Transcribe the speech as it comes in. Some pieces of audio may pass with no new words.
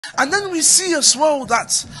And then we see as well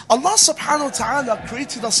that Allah subhanahu wa ta'ala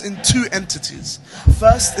created us in two entities.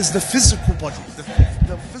 First is the physical body,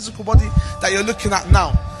 the physical body that you're looking at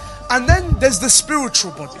now. And then there's the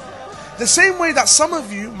spiritual body. The same way that some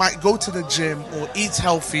of you might go to the gym or eat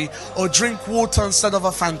healthy or drink water instead of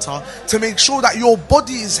a Fanta to make sure that your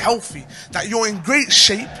body is healthy, that you're in great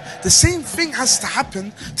shape, the same thing has to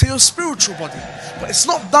happen to your spiritual body. But it's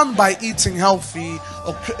not done by eating healthy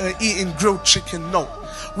or eating grilled chicken, no.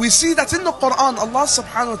 We see that in the Quran, Allah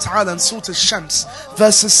subhanahu wa ta'ala in Surah Al-Shams,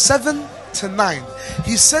 verses 7 to 9,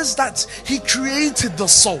 He says that He created the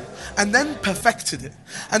soul and then perfected it.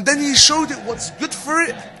 And then He showed it what's good for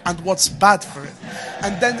it and what's bad for it.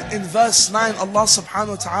 And then in verse 9, Allah subhanahu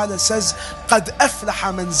wa ta'ala says, قَدْ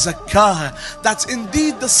أَفْلَحَ مَنْ زَكَّاهَا, that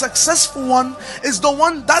indeed the successful one is the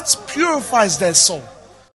one that purifies their soul.